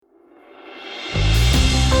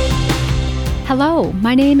Hello,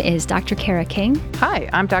 my name is Dr. Kara King. Hi,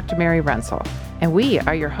 I'm Dr. Mary Rensel, and we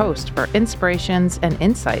are your host for Inspirations and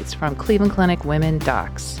Insights from Cleveland Clinic Women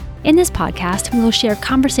Docs. In this podcast, we will share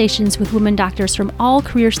conversations with women doctors from all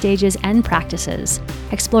career stages and practices,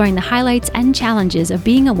 exploring the highlights and challenges of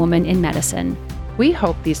being a woman in medicine. We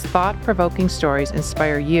hope these thought-provoking stories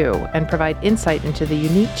inspire you and provide insight into the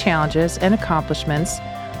unique challenges and accomplishments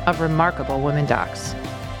of remarkable women docs.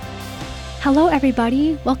 Hello,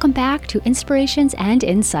 everybody. Welcome back to Inspirations and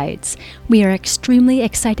Insights. We are extremely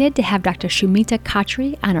excited to have Dr. Shumita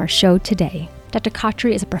Khatri on our show today. Dr.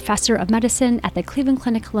 Khatri is a professor of medicine at the Cleveland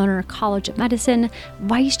Clinic Lerner College of Medicine,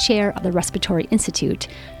 vice chair of the Respiratory Institute,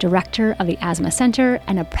 director of the Asthma Center,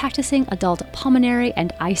 and a practicing adult pulmonary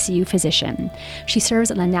and ICU physician. She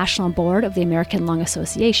serves on the national board of the American Lung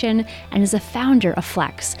Association and is a founder of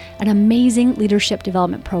FLEX, an amazing leadership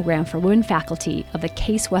development program for women faculty of the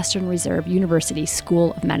Case Western Reserve University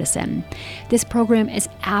School of Medicine. This program is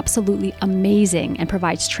absolutely amazing and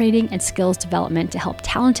provides training and skills development to help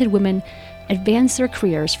talented women advance their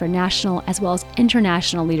careers for national as well as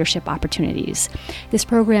international leadership opportunities. This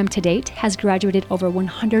program to date has graduated over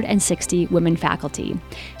 160 women faculty.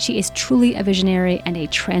 She is truly a visionary and a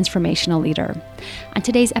transformational leader. On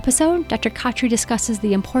today's episode, Dr. Khatri discusses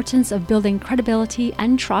the importance of building credibility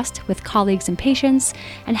and trust with colleagues and patients,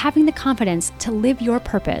 and having the confidence to live your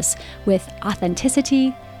purpose with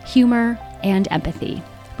authenticity, humor, and empathy.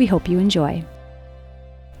 We hope you enjoy.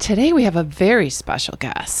 Today we have a very special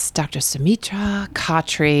guest, Dr. Shumita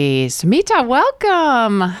Khatri. Shumita,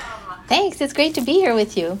 welcome. Thanks. It's great to be here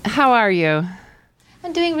with you. How are you?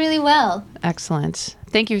 I'm doing really well. Excellent.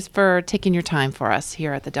 Thank you for taking your time for us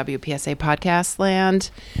here at the WPSA Podcast Land.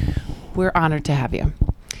 We're honored to have you.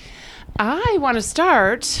 I want to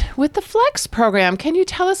start with the FLEX program. Can you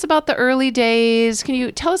tell us about the early days? Can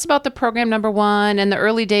you tell us about the program number one and the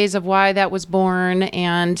early days of why that was born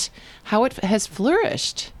and how it has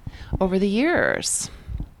flourished over the years?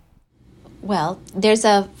 Well, there's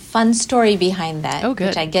a fun story behind that, Oh, good.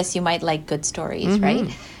 which I guess you might like good stories,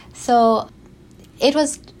 right? So it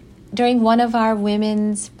was during one of our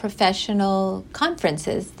women's professional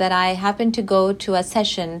conferences that I happened to go to a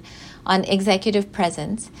session on executive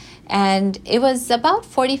presence. And it was about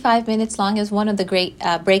 45 minutes long. It was one of the great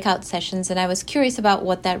breakout sessions, and I was curious about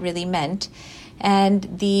what that really meant.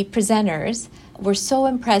 And the presenters were so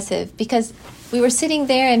impressive because we were sitting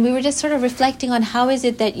there and we were just sort of reflecting on how is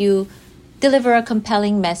it that you deliver a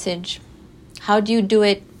compelling message? How do you do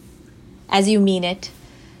it as you mean it?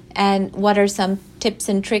 And what are some tips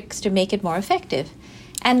and tricks to make it more effective?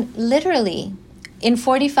 And literally, in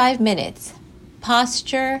 45 minutes,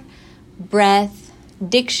 posture, breath,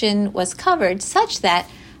 diction was covered such that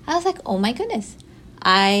I was like, oh my goodness,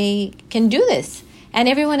 I can do this. And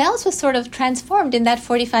everyone else was sort of transformed in that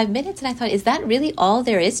 45 minutes. And I thought, is that really all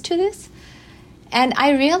there is to this? And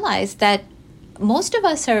I realized that most of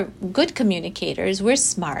us are good communicators. We're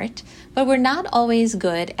smart, but we're not always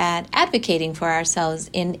good at advocating for ourselves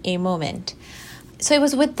in a moment. So it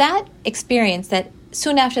was with that experience that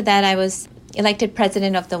soon after that, I was elected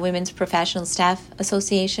president of the Women's Professional Staff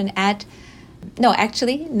Association not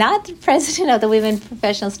the president of the Women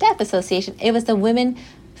Professional Staff Association. It was the Women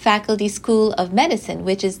Faculty School of Medicine,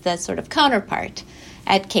 which is the sort of counterpart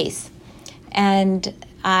at Case. And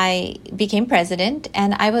I became president,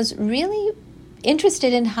 and I was really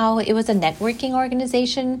interested in how it was a networking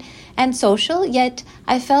organization and social, yet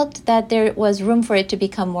I felt that there was room for it to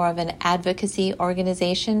become more of an advocacy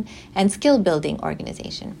organization and skill-building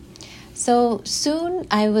organization. So soon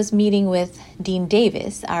I was meeting with Dean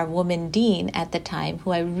Davis, our woman dean at the time,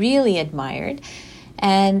 who I really admired.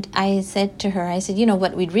 And I said to her,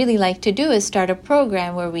 what we'd really like to do is start a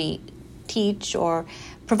program where we teach or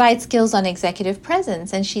provide skills on executive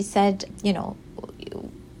presence. And she said,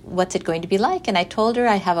 what's it going to be like? And I told her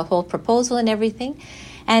I have a whole proposal and everything.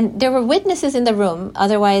 And there were witnesses in the room.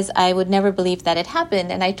 Otherwise, I would never believe that it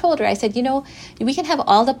happened. And I told her, I said, we can have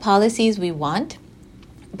all the policies we want,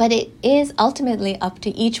 but it is ultimately up to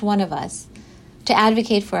each one of us to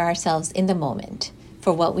advocate for ourselves in the moment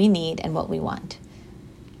for what we need and what we want.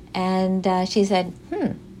 And she said,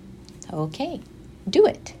 okay, do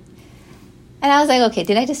it. And I was like, okay,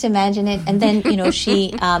 did I just imagine it? And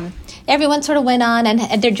then, everyone sort of went on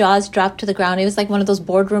and their jaws dropped to the ground. It was like one of those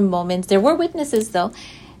boardroom moments. There were witnesses, though.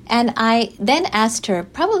 And I then asked her,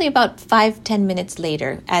 probably about 5-10 minutes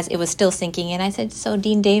later, as it was still sinking in, I said, so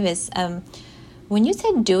Dean Davis, when you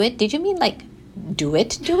said do it, did you mean like do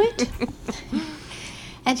it?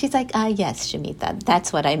 And she's like, yes, Shumita,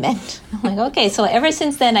 that's what I meant. I'm like, okay, so ever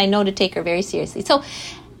since then, I know to take her very seriously. So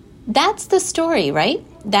that's the story, right?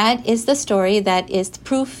 That is the story that is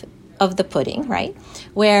proof of the pudding, right?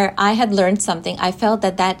 Where I had learned something. I felt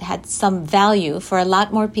that that had some value for a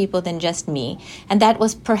lot more people than just me. And that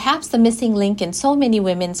was perhaps the missing link in so many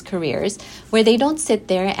women's careers, where they don't sit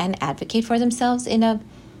there and advocate for themselves in a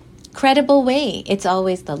credible way. It's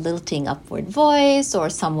always the lilting upward voice or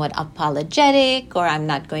somewhat apologetic or I'm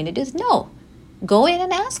not going to do this. No, go in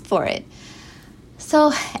and ask for it.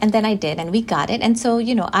 So, and then I did, and we got it. And so,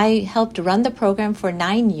 I helped run the program for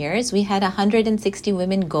 9 years. We had 160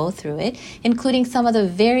 women go through it, including some of the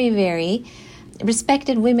very, very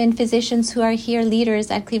respected women physicians who are here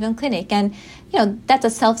leaders at Cleveland Clinic. And, that's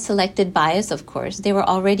a self-selected bias, of course. They were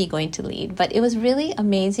already going to lead. But it was really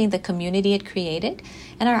amazing, the community it created.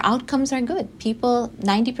 And our outcomes are good.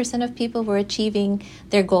 90% of people were achieving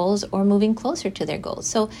their goals or moving closer to their goals.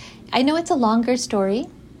 So I know it's a longer story.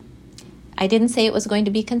 I didn't say it was going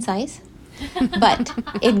to be concise, but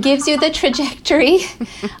it gives you the trajectory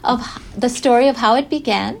of the story of how it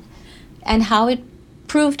began and how it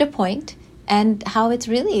proved a point and how it's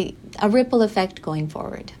really a ripple effect going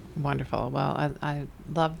forward. Wonderful. Well, I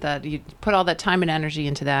love that you put all that time and energy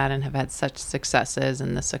into that and have had such successes,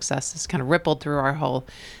 and the success has kind of rippled through our whole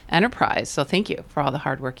enterprise. So thank you for all the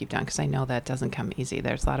hard work you've done, because I know that doesn't come easy.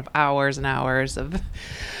 There's a lot of hours and hours of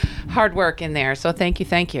hard work in there. So thank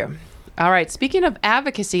you. All right. Speaking of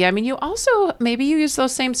advocacy, you also, maybe you use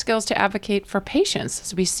those same skills to advocate for patients.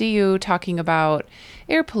 So we see you talking about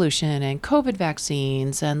air pollution and COVID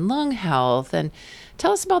vaccines and lung health. And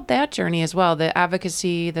tell us about that journey as well, the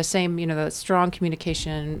advocacy, the same, the strong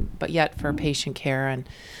communication, but yet for patient care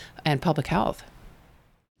and public health.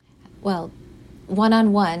 Well,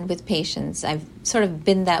 one-on-one with patients, I've sort of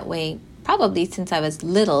been that way probably since I was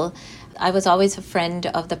little. I was always a friend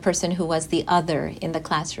of the person who was the other in the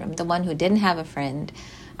classroom, the one who didn't have a friend.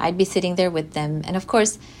 I'd be sitting there with them. And of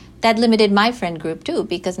course, that limited my friend group too,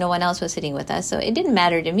 because no one else was sitting with us. So it didn't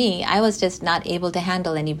matter to me. I was just not able to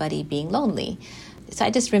handle anybody being lonely. So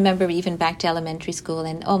I just remember even back to elementary school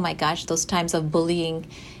and, oh my gosh, those times of bullying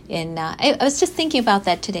I was just thinking about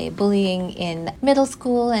that today, bullying in middle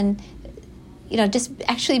school and, just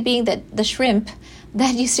actually being the shrimp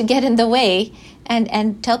that used to get in the way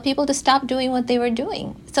and tell people to stop doing what they were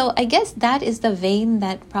doing. So I guess that is the vein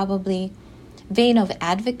of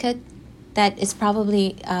advocate that is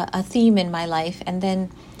probably a theme in my life. And then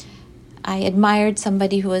I admired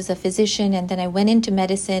somebody who was a physician, and then I went into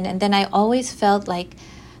medicine, and then I always felt like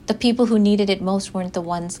the people who needed it most weren't the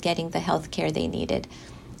ones getting the health care they needed.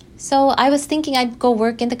 So I was thinking I'd go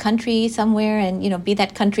work in the country somewhere and, be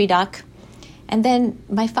that country doc. And then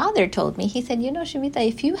my father told me, he said, Shumita,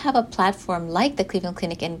 if you have a platform like the Cleveland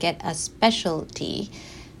Clinic and get a specialty,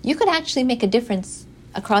 you could actually make a difference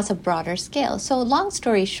across a broader scale. So long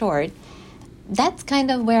story short, that's kind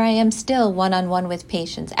of where I am still one-on-one with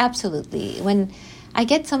patients. Absolutely. When I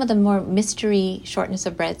get some of the more mystery shortness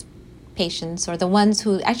of breath patients, or the ones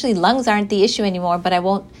who actually lungs aren't the issue anymore, but I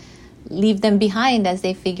won't leave them behind as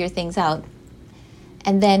they figure things out.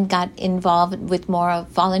 And then got involved with more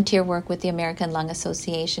volunteer work with the American Lung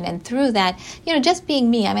Association. And through that, just being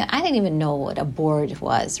me, I didn't even know what a board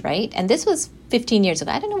was, right? And this was 15 years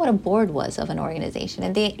ago. I didn't know what a board was of an organization.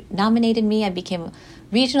 And they nominated me. I became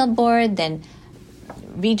regional board, then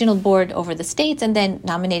regional board over the states, and then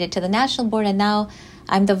nominated to the national board. And now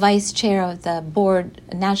I'm the vice chair of the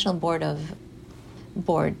national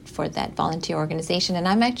board for that volunteer organization. And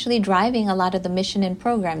I'm actually driving a lot of the mission and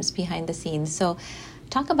programs behind the scenes. So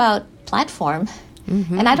talk about platform.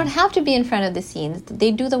 Mm-hmm. And I don't have to be in front of the scenes.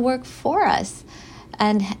 They do the work for us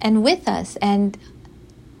and with us. And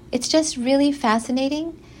it's just really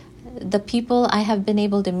fascinating, the people I have been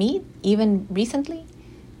able to meet, even recently,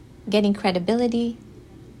 getting credibility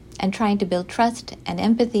and trying to build trust and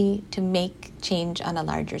empathy to make change on a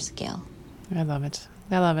larger scale. I love it.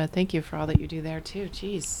 Thank you for all that you do there too.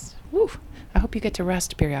 Jeez. Woo. I hope you get to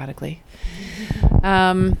rest periodically.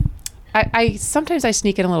 I sometimes I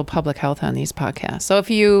sneak in a little public health on these podcasts. So if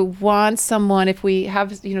you want someone, if we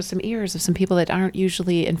have, some ears of some people that aren't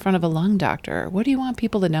usually in front of a lung doctor, what do you want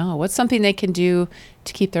people to know? What's something they can do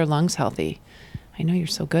to keep their lungs healthy? I know you're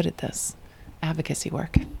so good at this advocacy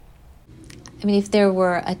work. If there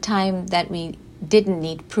were a time that we didn't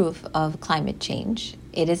need proof of climate change,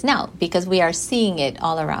 it is now, because we are seeing it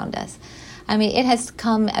all around us. It has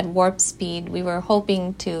come at warp speed. We were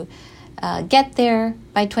hoping to get there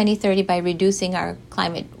by 2030 by reducing our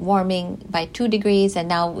climate warming by 2 degrees, and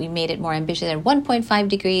now we made it more ambitious at 1.5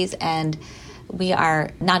 degrees, and we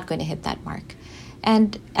are not going to hit that mark.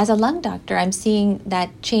 And as a lung doctor, I'm seeing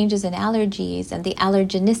that changes in allergies and the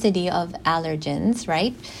allergenicity of allergens,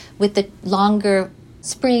 right? With the longer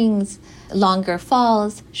springs, longer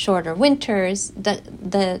falls, shorter winters,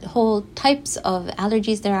 the whole types of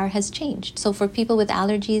allergies there are has changed. So for people with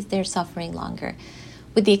allergies, they're suffering longer.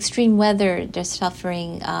 With the extreme weather, they're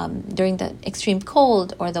suffering during the extreme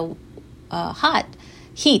cold or the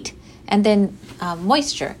heat, and then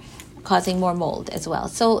moisture causing more mold as well.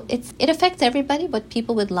 So it affects everybody, but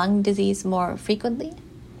people with lung disease more frequently.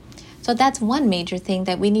 So that's one major thing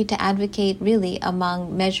that we need to advocate really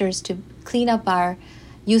among measures to clean up our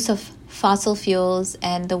use of fossil fuels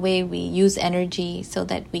and the way we use energy so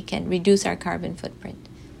that we can reduce our carbon footprint.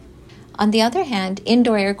 On the other hand,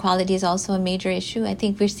 indoor air quality is also a major issue. I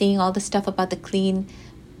think we're seeing all the stuff about the clean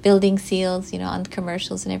building seals, on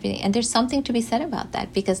commercials and everything. And there's something to be said about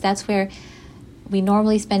that, because that's where we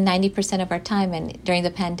normally spend 90% of our time, and during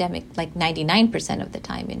the pandemic, like 99% of the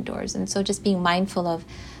time indoors. And so just being mindful of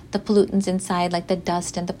the pollutants inside, like the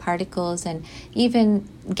dust and the particles, and even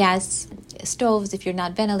gas stoves if you're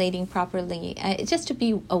not ventilating properly, just to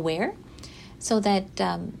be aware so that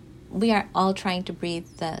we are all trying to breathe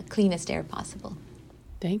the cleanest air possible.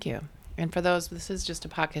 Thank you. And for those, this is just a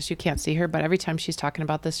podcast, you can't see her, but every time she's talking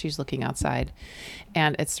about this, she's looking outside.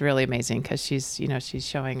 And it's really amazing because she's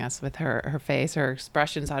showing us with her face, her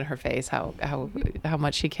expressions on her face, how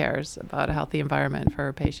much she cares about a healthy environment for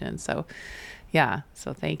her patients. So, yeah.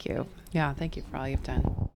 So thank you. Yeah. Thank you for all you've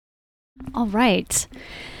done. All right.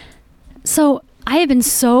 So I have been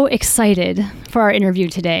so excited for our interview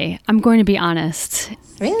today. I'm going to be honest.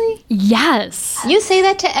 Really? Yes. You say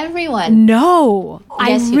that to everyone. No,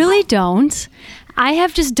 Yes, I really don't. I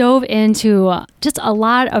have just dove into just a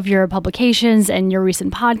lot of your publications and your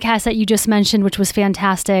recent podcast that you just mentioned, which was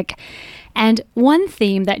fantastic. And one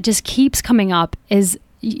theme that just keeps coming up is,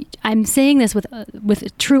 I'm saying this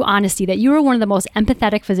with true honesty, that you are one of the most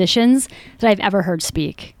empathetic physicians that I've ever heard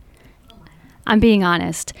speak. I'm being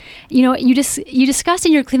honest. You discussed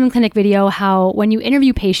in your Cleveland Clinic video how when you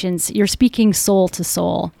interview patients, you're speaking soul to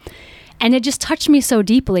soul. And it just touched me so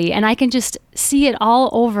deeply. And I can just see it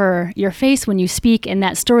all over your face when you speak. And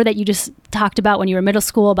that story that you just talked about when you were in middle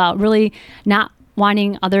school about really not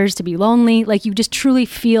wanting others to be lonely, like you just truly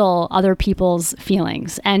feel other people's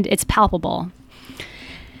feelings. And it's palpable.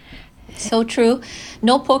 So true.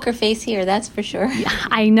 No poker face here, that's for sure.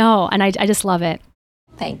 I know. And I just love it.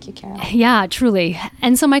 Thank you, Carol. Yeah, truly.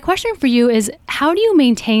 And so my question for you is, how do you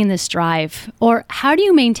maintain this drive, or how do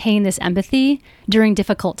you maintain this empathy during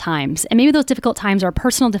difficult times? And maybe those difficult times are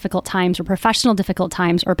personal difficult times or professional difficult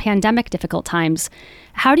times or pandemic difficult times.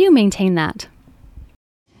 How do you maintain that?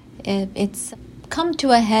 It's come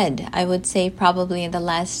to a head, I would say, probably in the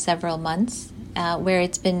last several months, where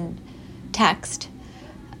it's been taxed.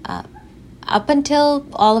 Up until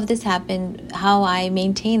all of this happened, how I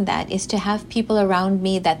maintain that is to have people around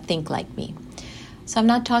me that think like me. So I'm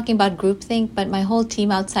not talking about groupthink, but my whole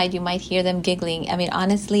team outside, you might hear them giggling. I mean,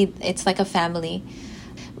 honestly, it's like a family.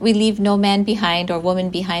 We leave no man behind or woman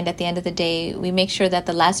behind at the end of the day. We make sure that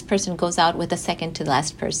the last person goes out with the second to the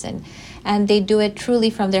last person. And they do it truly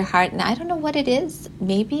from their heart. And I don't know what it is.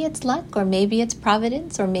 Maybe it's luck, or maybe it's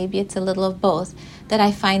providence, or maybe it's a little of both, that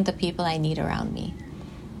I find the people I need around me.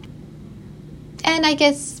 And I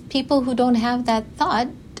guess people who don't have that thought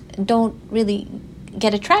don't really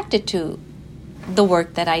get attracted to the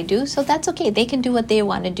work that I do. So that's okay. They can do what they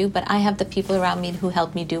want to do, but I have the people around me who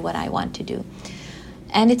help me do what I want to do.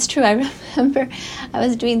 And it's true. I remember I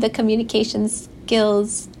was doing the communication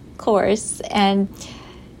skills course, and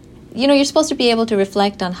you're supposed to be able to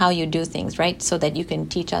reflect on how you do things, right? So that you can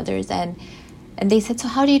teach others. And they said, so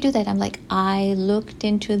how do you do that? I'm like, I looked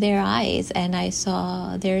into their eyes and I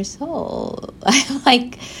saw their soul. I'm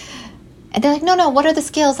like, and they're like, no, what are the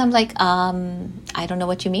skills? I'm like, I don't know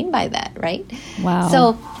what you mean by that, right? Wow.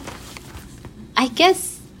 So I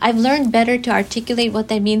guess I've learned better to articulate what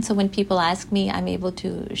that means, so when people ask me, I'm able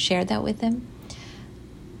to share that with them.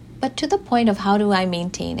 But to the point of how do I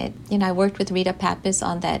maintain it? I worked with Rita Pappas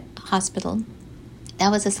on that hospital. That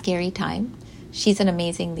was a scary time. She's an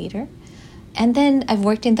amazing leader. And then I've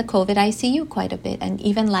worked in the COVID ICU quite a bit, and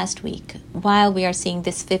even last week, while we are seeing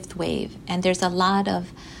this fifth wave, and there's a lot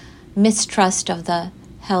of mistrust of the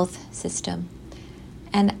health system.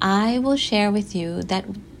 And I will share with you that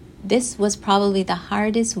this was probably the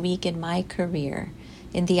hardest week in my career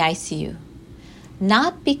in the ICU.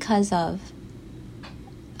 Not because of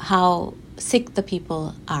how sick the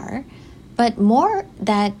people are, but more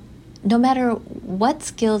that no matter what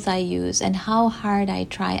skills I use and how hard I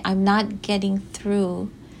try, I'm not getting through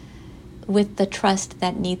with the trust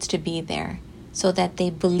that needs to be there so that they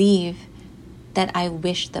believe that I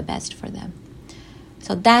wish the best for them.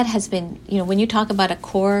 So that has been, when you talk about a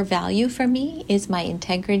core value for me is my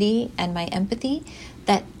integrity and my empathy,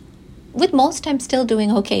 that with most, I'm still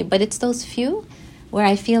doing okay, but it's those few where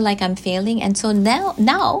I feel like I'm failing. And so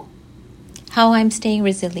now how I'm staying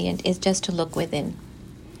resilient is just to look within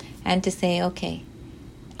and to say, okay,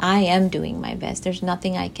 I am doing my best. There's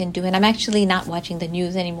nothing I can do. And I'm actually not watching the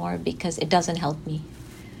news anymore because it doesn't help me.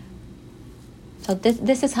 So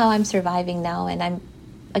this is how I'm surviving now. And I'm,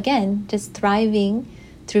 again, just thriving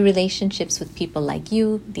through relationships with people like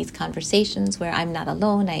you, these conversations where I'm not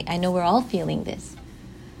alone. I know we're all feeling this.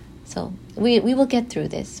 So we will get through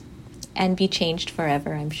this and be changed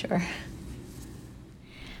forever, I'm sure.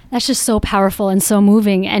 That's just so powerful and so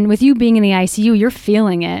moving. And with you being in the ICU, you're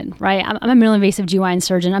feeling it, right? I'm a minimally invasive GYN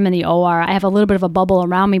surgeon. I'm in the OR. I have a little bit of a bubble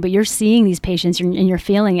around me, but you're seeing these patients and you're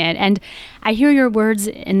feeling it. And I hear your words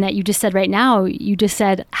in that you just said right now, you just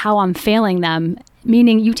said how I'm failing them,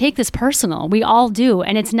 meaning you take this personal. We all do.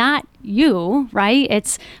 And it's not you, right?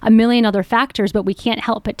 It's a million other factors, but we can't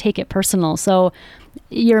help but take it personal. So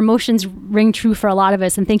your emotions ring true for a lot of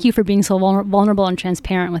us. And thank you for being so vulnerable and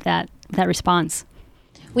transparent with that response.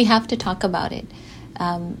 We have to talk about it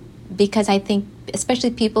because I think,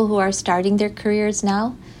 especially people who are starting their careers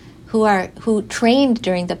now, who trained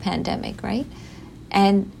during the pandemic, right?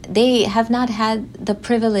 And they have not had the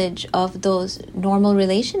privilege of those normal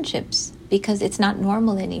relationships because it's not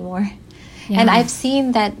normal anymore. Yeah. And I've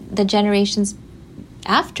seen that the generations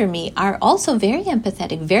after me are also very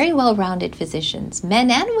empathetic, very well-rounded physicians, men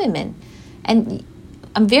and women. And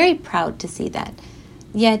I'm very proud to see that.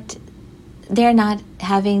 Yet they're not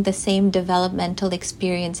having the same developmental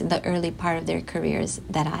experience in the early part of their careers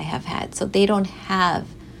that I have had. So they don't have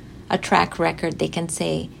a track record they can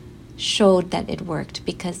say showed that it worked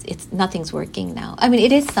because nothing's working now. I mean,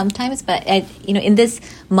 it is sometimes, but in this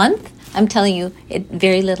month, I'm telling you,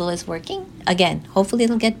 very little is working. Again, hopefully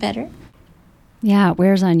it'll get better. Yeah, it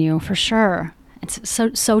wears on you for sure. It's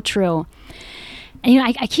so true. And,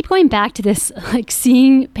 I keep going back to this, like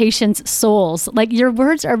seeing patients' souls. Like your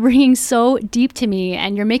words are ringing so deep to me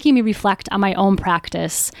and you're making me reflect on my own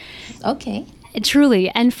practice. Okay. Truly.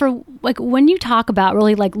 And for like when you talk about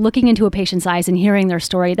really like looking into a patient's eyes and hearing their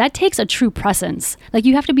story, that takes a true presence. Like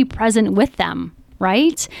you have to be present with them,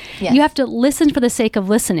 right? Yes. You have to listen for the sake of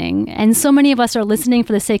listening. And so many of us are listening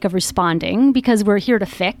for the sake of responding because we're here to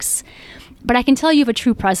fix. But I can tell you have a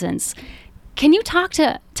true presence. Can you talk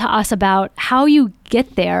to us about how you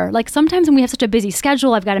get there? Like sometimes when we have such a busy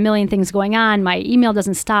schedule, I've got a million things going on, my email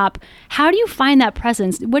doesn't stop. How do you find that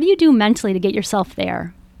presence? What do you do mentally to get yourself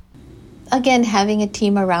there? Again, having a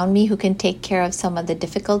team around me who can take care of some of the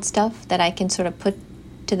difficult stuff that I can sort of put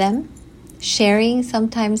to them. Sharing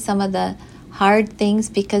sometimes some of the hard things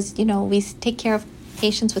because, we take care of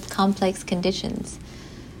patients with complex conditions.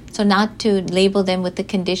 So not to label them with the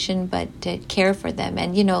condition, but to care for them.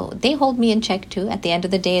 And, they hold me in check too. At the end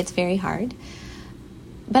of the day, it's very hard.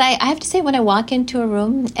 But I have to say, when I walk into a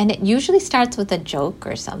room, and it usually starts with a joke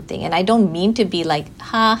or something, and I don't mean to be like,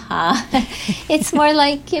 ha ha. It's more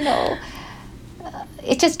like,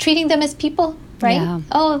 it's just treating them as people, right? Yeah.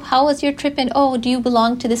 Oh, how was your trip? And, do you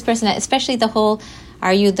belong to this person? Especially the whole,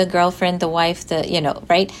 are you the girlfriend, the wife,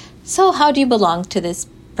 right? So how do you belong to this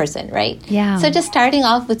person, right? Yeah. So just starting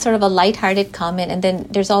off with sort of a lighthearted comment, and then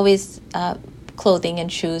there's always clothing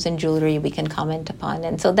and shoes and jewelry we can comment upon.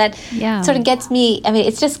 And so that sort of gets me,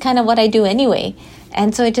 it's just kind of what I do anyway.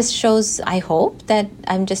 And so it just shows, I hope, that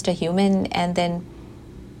I'm just a human. And then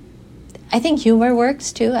I think humor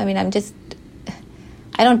works too.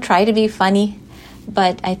 I don't try to be funny,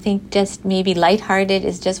 but I think just maybe lighthearted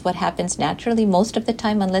is just what happens naturally most of the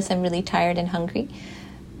time, unless I'm really tired and hungry.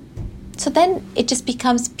 So then it just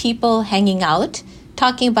becomes people hanging out,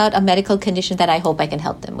 talking about a medical condition that I hope I can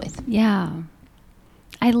help them with. Yeah.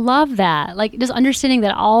 I love that. Like just understanding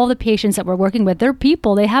that all the patients that we're working with, they're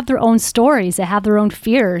people. They have their own stories. They have their own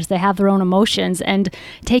fears. They have their own emotions, and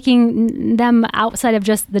taking them outside of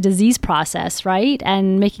just the disease process, right?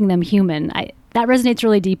 And making them human. That resonates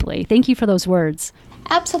really deeply. Thank you for those words.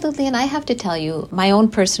 Absolutely. And I have to tell you my own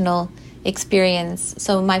personal experience.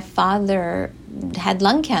 So my father had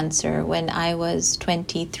lung cancer when I was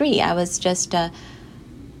 23. I was just,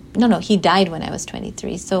 he died when I was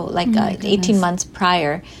 23. So 18 months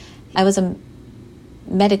prior, I was a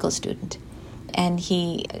medical student. And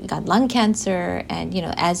he got lung cancer and,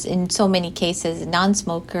 as in so many cases,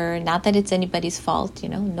 non-smoker, not that it's anybody's fault,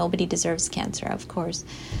 nobody deserves cancer, of course.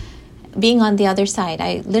 Being on the other side,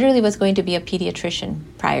 I literally was going to be a pediatrician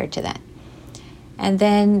prior to that. And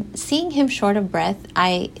then seeing him short of breath,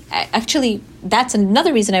 I actually, that's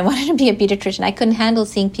another reason I wanted to be a pediatrician. I couldn't handle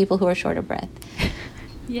seeing people who are short of breath.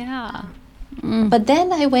 Yeah. But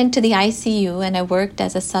then I went to the ICU and I worked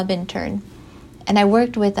as a sub-intern. And I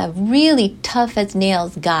worked with a really tough as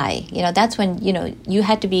nails guy. That's when, you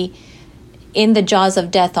had to be in the jaws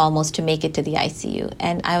of death almost to make it to the ICU.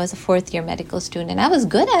 And I was a fourth-year medical student, and I was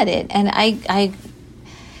good at it. And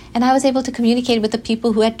I was able to communicate with the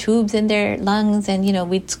people who had tubes in their lungs, and,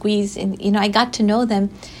 we'd squeeze, and, I got to know them.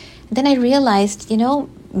 And then I realized,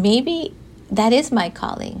 maybe that is my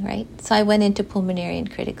calling, right? So I went into pulmonary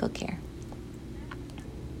and critical care.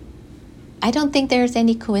 I don't think there's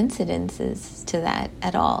any coincidences to that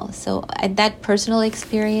at all. So that personal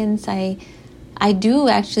experience, I do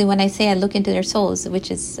actually, when I say I look into their souls, which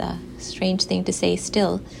is a strange thing to say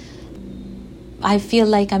still, I feel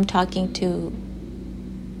like I'm talking to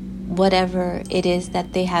whatever it is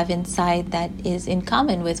that they have inside that is in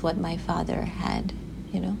common with what my father had,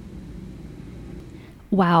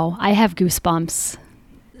 Wow, I have goosebumps.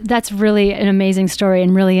 That's really an amazing story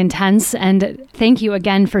and really intense. And thank you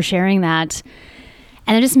again for sharing that.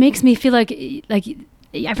 And it just makes me feel like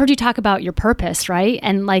I've heard you talk about your purpose, right?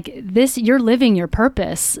 And like this, you're living your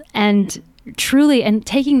purpose, and truly, and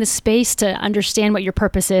taking the space to understand what your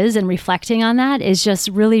purpose is and reflecting on that is just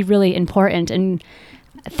really, really important. And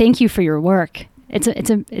thank you for your work.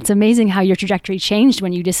 It's amazing how your trajectory changed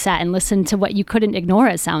when you just sat and listened to what you couldn't ignore,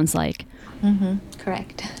 it sounds like. Mm-hmm.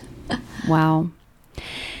 Correct. Wow.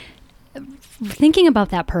 Thinking about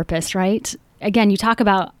that purpose, right? Again, you talk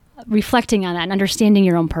about reflecting on that and understanding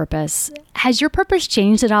your own purpose. Has your purpose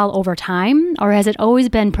changed at all over time, or has it always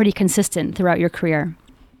been pretty consistent throughout your career?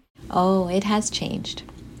 Oh, it has changed.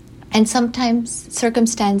 And sometimes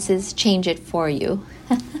circumstances change it for you.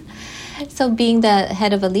 So being the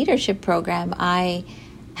head of a leadership program, I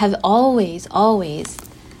have always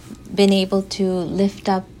been able to lift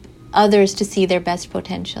up others to see their best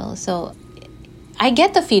potential. So I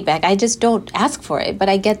get the feedback. I just don't ask for it, but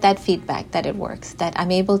I get that feedback that it works, that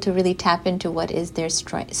I'm able to really tap into what is their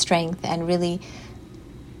strength and really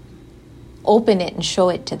open it and show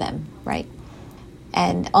it to them, right?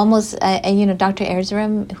 And almost, Dr.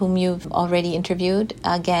 Erzurum, whom you've already interviewed,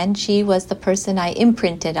 again, she was the person I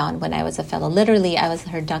imprinted on when I was a fellow. Literally, I was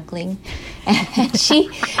her duckling. And she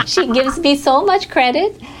gives me so much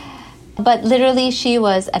credit. But literally, she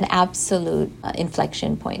was an absolute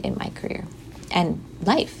inflection point in my career and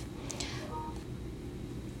life.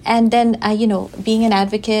 And then, being an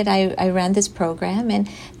advocate, I ran this program. And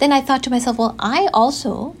then I thought to myself, well, I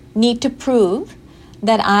also need to prove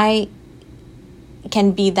that I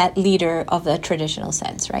can be that leader of the traditional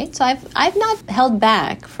sense, right? So I've not held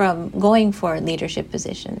back from going for leadership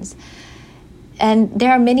positions. And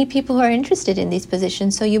there are many people who are interested in these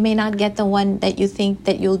positions, so you may not get the one that you think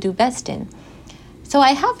that you'll do best in. So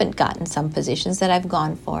I haven't gotten some positions that I've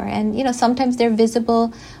gone for. And, sometimes they're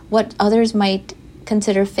visible, what others might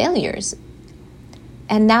consider failures.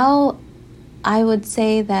 And now I would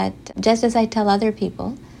say that, just as I tell other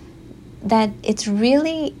people, that it's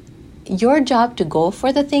really your job to go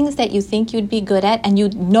for the things that you think you'd be good at and you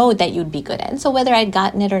know that you'd be good at. And so whether I'd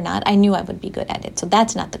gotten it or not, I knew I would be good at it. So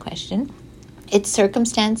that's not the question. It's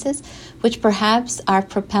circumstances which perhaps are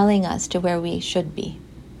propelling us to where we should be.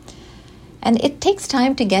 And it takes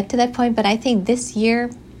time to get to that point, but I think this year,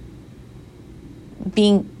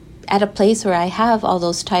 being at a place where I have all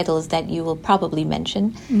those titles that you will probably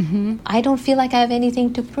mention, I don't feel like I have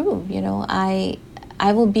anything to prove.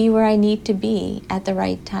 I will be where I need to be at the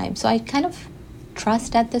right time. So I kind of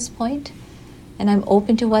trust at this point, and I'm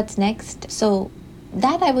open to what's next. So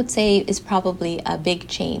that, I would say, is probably a big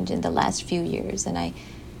change in the last few years. And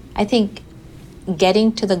I think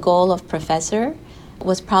getting to the goal of professor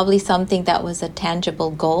was probably something that was a tangible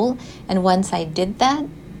goal. And once I did that,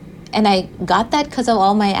 and I got that because of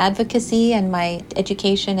all my advocacy and my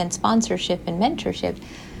education and sponsorship and mentorship,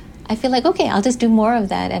 I feel like, okay, I'll just do more of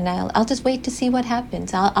that, and I'll just wait to see what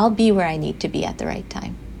happens. I'll be where I need to be at the right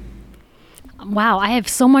time. Wow, I have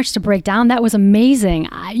so much to break down. That was amazing.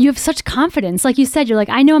 You have such confidence. Like you said, you're like,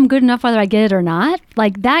 I know I'm good enough whether I get it or not.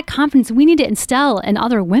 Like that confidence we need to instill in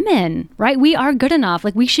other women, right? We are good enough.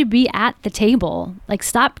 Like we should be at the table. Like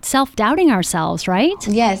stop self-doubting ourselves, right?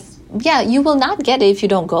 Yes. Yeah, you will not get it if you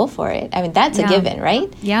don't go for it. I mean, that's a given, right?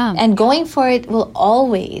 Yeah. And going for it will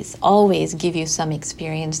always give you some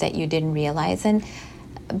experience that you didn't realize.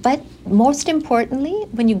 But most importantly,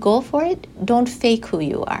 when you go for it, don't fake who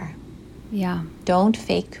you are. Yeah. Don't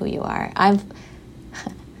fake who you are. I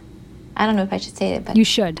don't know if I should say it, but you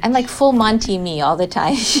should. I'm like full Monty me all the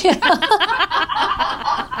time.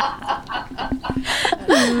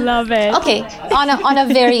 Love it. Okay, on a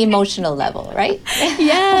very emotional level, right?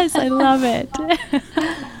 Yes, I love it.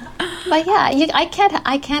 But yeah,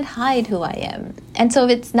 I can't hide who I am, and so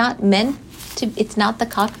if it's not meant to, it's not the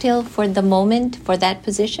cocktail for the moment for that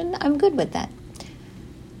position, I'm good with that.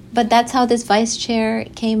 But that's how this vice chair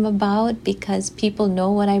came about, because people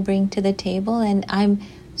know what I bring to the table, and I'm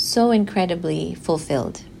so incredibly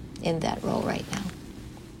fulfilled in that role right now.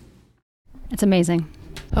 It's amazing.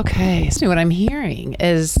 Okay, so what I'm hearing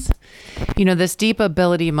is, this deep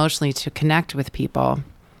ability emotionally to connect with people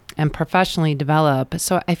and professionally develop.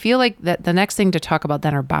 So I feel like that the next thing to talk about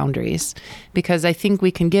then are boundaries, because I think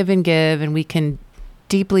we can give and we can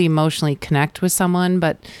deeply emotionally connect with someone,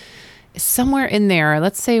 but somewhere in there,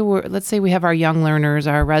 let's say we have our young learners,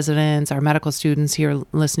 our residents, our medical students here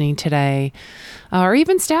listening today, or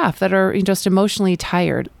even staff that are just emotionally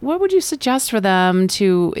tired. What would you suggest for them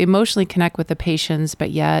to emotionally connect with the patients,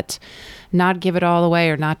 but yet not give it all away,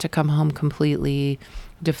 or not to come home completely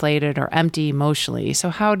deflated or empty emotionally? So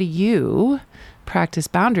how do you practice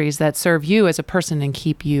boundaries that serve you as a person and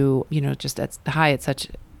keep you, just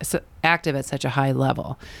active at such a high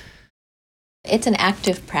level? It's an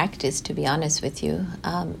active practice, to be honest with you.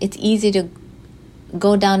 It's easy to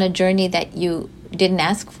go down a journey that you didn't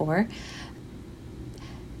ask for.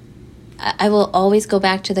 I will always go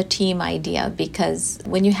back to the team idea, because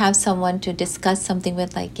when you have someone to discuss something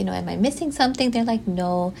with, like, am I missing something? They're like,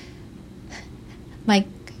 no. My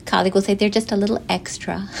colleague will say, they're just a little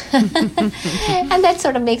extra. And that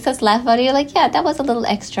sort of makes us laugh about it. You're like, yeah, that was a little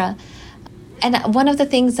extra. And one of the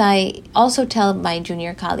things I also tell my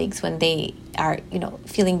junior colleagues when they are,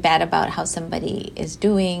 feeling bad about how somebody is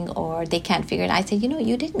doing, or they can't figure it out, I say,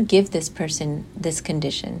 you didn't give this person this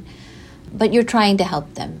condition, but you're trying to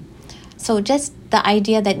help them. So just the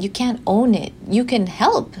idea that you can't own it. You can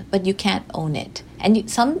help, but you can't own it. And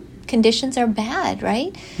some conditions are bad,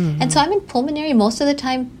 right? Mm-hmm. And so I'm in pulmonary. Most of the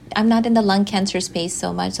time, I'm not in the lung cancer space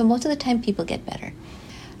so much. So most of the time, people get better.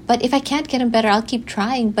 But if I can't get them better, I'll keep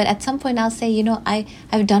trying. But at some point, I'll say,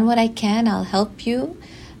 I've done what I can. I'll help you.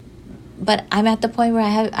 But I'm at the point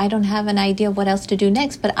where I don't have an idea of what else to do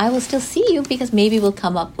next. But I will still see you, because maybe we'll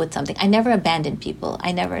come up with something. I never abandon people.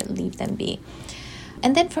 I never leave them be.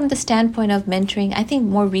 And then from the standpoint of mentoring, I think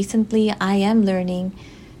more recently I am learning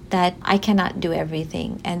that I cannot do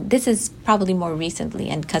everything. And this is probably more recently,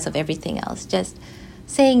 and because of everything else. Just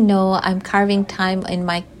saying no. I'm carving time in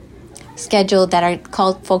my schedule that are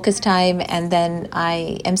called focus time, and then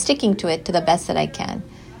I am sticking to it to the best that I can.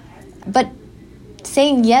 But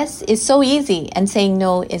saying yes is so easy, and saying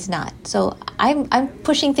no is not. So I'm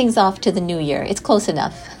pushing things off to the new year. It's close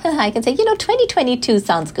enough. I can say, 2022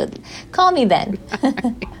 sounds good. Call me then.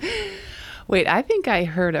 Wait, I think I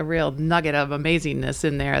heard a real nugget of amazingness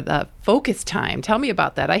in there, the focus time. Tell me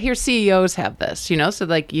about that. I hear CEOs have this, so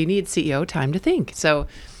like you need CEO time to think. So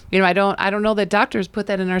I don't know that doctors put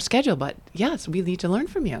that in our schedule, but yes, we need to learn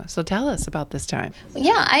from you. So tell us about this time.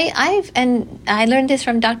 Yeah, I learned this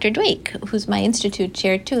from Dr. Dweck, who's my institute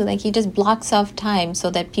chair too. Like, he just blocks off time so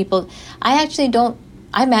that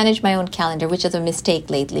I manage my own calendar, which is a mistake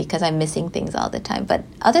lately because I'm missing things all the time. But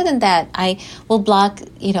other than that, I will block,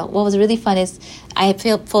 what was really fun is I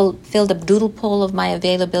filled a doodle poll of my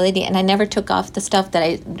availability, and I never took off the stuff that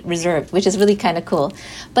I reserved, which is really kind of cool.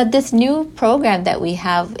 But this new program that we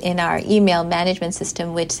have in our email management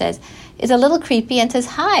system, which is a little creepy and says,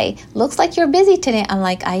 "Hi, looks like you're busy today." I'm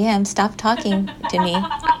like, I am. Stop talking to me.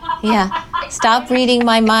 Yeah. Stop reading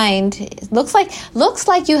my mind. Looks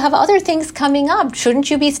like you have other things coming up.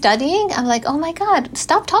 Shouldn't you be studying? I'm like, oh my God,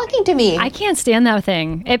 stop talking to me. I can't stand that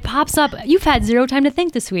thing. It pops up. You've had zero time to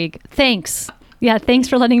think this week. Thanks. Yeah, thanks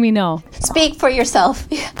for letting me know. Speak for yourself.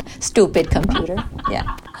 Stupid computer.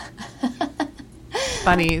 Yeah.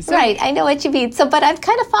 Funny. So, right, I know what you mean. So, but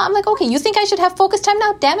I'm like, okay, you think I should have focus time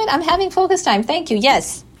now? Damn it, I'm having focus time. Thank you.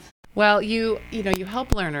 Yes. Well, you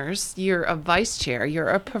help learners. You're a vice chair. You're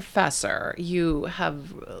a professor. You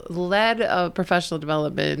have led a professional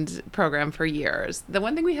development program for years. The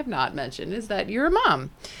one thing we have not mentioned is that you're a mom.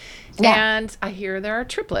 Yeah. And I hear there are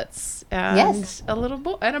triplets and yes. a little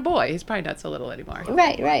boy and a boy. He's probably not so little anymore.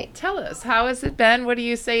 Right. Tell us, how has it been? What do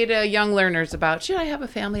you say to young learners about, should I have a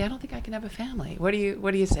family? I don't think I can have a family. What do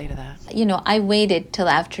you say to that? I waited till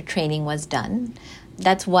after training was done.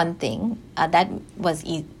 That's one thing. That was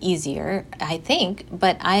easier, I think.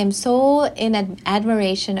 But I am so in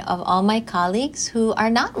admiration of all my colleagues who are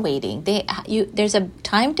not waiting. There's a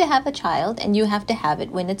time to have a child, and you have to have it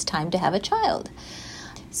when it's time to have a child.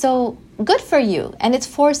 So good for you. And it's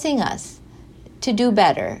forcing us to do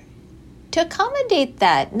better, to accommodate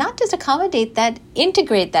that, not just accommodate that,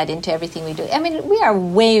 integrate that into everything we do. I mean, we are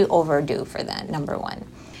way overdue for that, number one.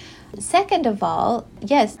 Second of all,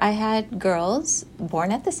 yes, I had girls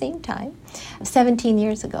born at the same time 17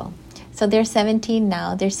 years ago. So they're 17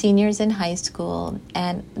 now, they're seniors in high school,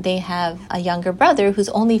 and they have a younger brother who's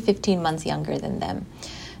only 15 months younger than them.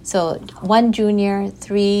 So 1 junior,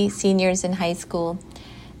 3 seniors in high school.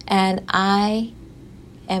 And I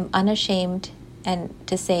am unashamed and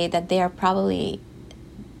to say that they are probably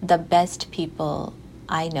the best people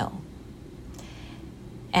I know.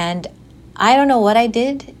 And I don't know what I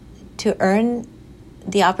did to earn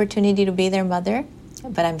the opportunity to be their mother,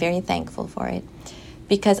 but I'm very thankful for it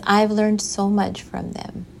because I've learned so much from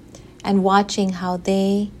them. And watching how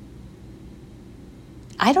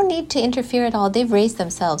I don't need to interfere at all. They've raised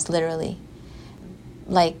themselves, literally.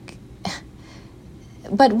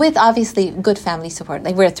 But with obviously good family support.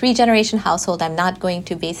 Like, we're a 3-generation household. I'm not going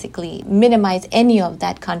to basically minimize any of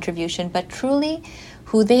that contribution, but truly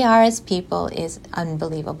who they are as people is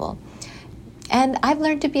unbelievable. And I've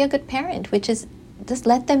learned to be a good parent, which is just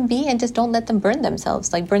let them be and just don't let them burn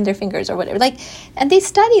themselves, like burn their fingers or whatever. And they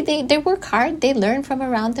study, they work hard, they learn from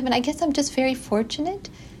around them. And I guess I'm just very fortunate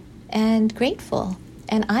and grateful.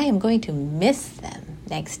 And I am going to miss them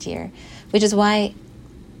next year, which is why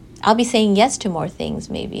I'll be saying yes to more things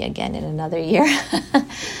maybe again in another year.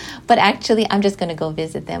 But actually, I'm just going to go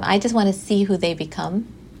visit them. I just want to see who they become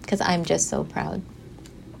because I'm just so proud.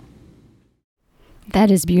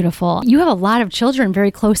 That is beautiful. You have a lot of children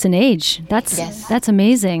very close in age. That's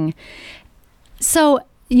amazing. So,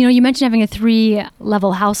 you mentioned having a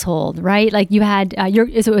 3-level household, right? Like you had,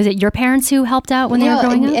 was it your parents who helped out when they were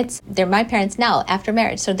growing up? They're my parents now after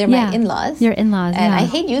marriage. So they're my in-laws. Your in-laws, and I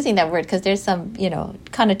hate using that word because there's some,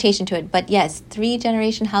 connotation to it. But yes,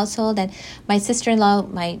 3-generation household. And my sister-in-law,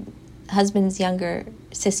 my husband's younger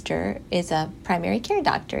sister, is a primary care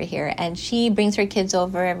doctor here. And she brings her kids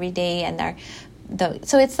over every day. And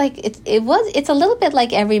so it's like, it's a little bit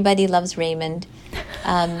like Everybody Loves Raymond.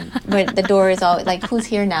 Where the door is all like, who's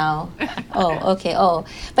here now? Oh, okay. Oh,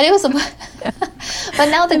 but it was, but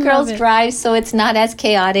now the girls drive, so it's not as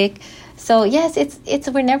chaotic. So yes,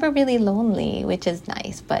 we're never really lonely, which is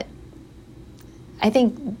nice. But I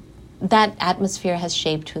think that atmosphere has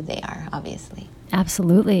shaped who they are, obviously.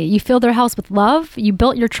 Absolutely. You filled their house with love. You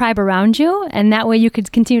built your tribe around you, and that way you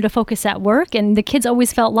could continue to focus at work. And the kids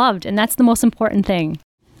always felt loved, and that's the most important thing.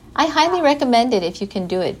 I highly recommend it if you can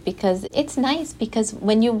do it because it's nice. Because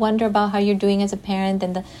when you wonder about how you're doing as a parent,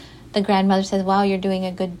 and the grandmother says, "Wow, you're doing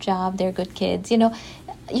a good job. They're good kids." You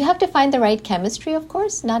have to find the right chemistry. Of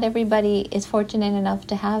course, not everybody is fortunate enough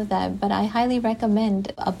to have that, but I highly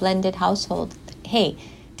recommend a blended household. Hey,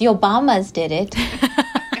 the Obamas did it.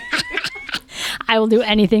 I will do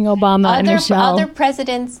anything Obama and Michelle. Other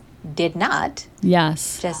presidents did not.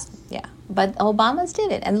 Yes. But Obamas did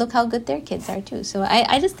it, and look how good their kids are too. So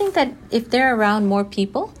I just think that if they're around more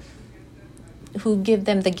people who give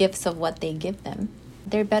them the gifts of what they give them,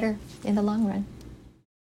 they're better in the long run.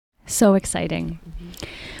 So exciting.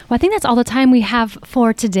 Well, I think that's all the time we have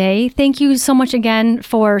for today. Thank you so much again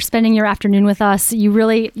for spending your afternoon with us. You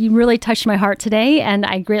really touched my heart today, and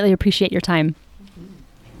I greatly appreciate your time.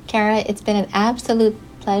 Kara, it's been an absolute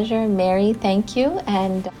pleasure. Mary, thank you.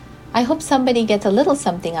 And I hope somebody gets a little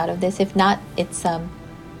something out of this. If not, it's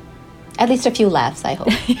at least a few laughs, I hope.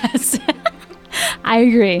 Yes. I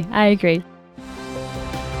agree.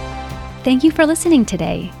 Thank you for listening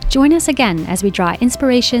today. Join us again as we draw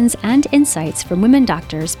inspirations and insights from women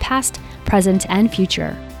doctors past, present, and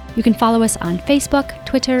future. You can follow us on Facebook,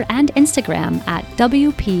 Twitter, and Instagram at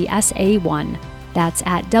WPSA1. That's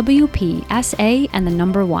at WPSA and the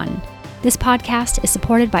number 1. This podcast is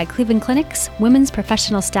supported by Cleveland Clinic's Women's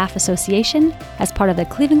Professional Staff Association as part of the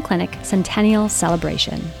Cleveland Clinic Centennial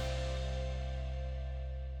Celebration.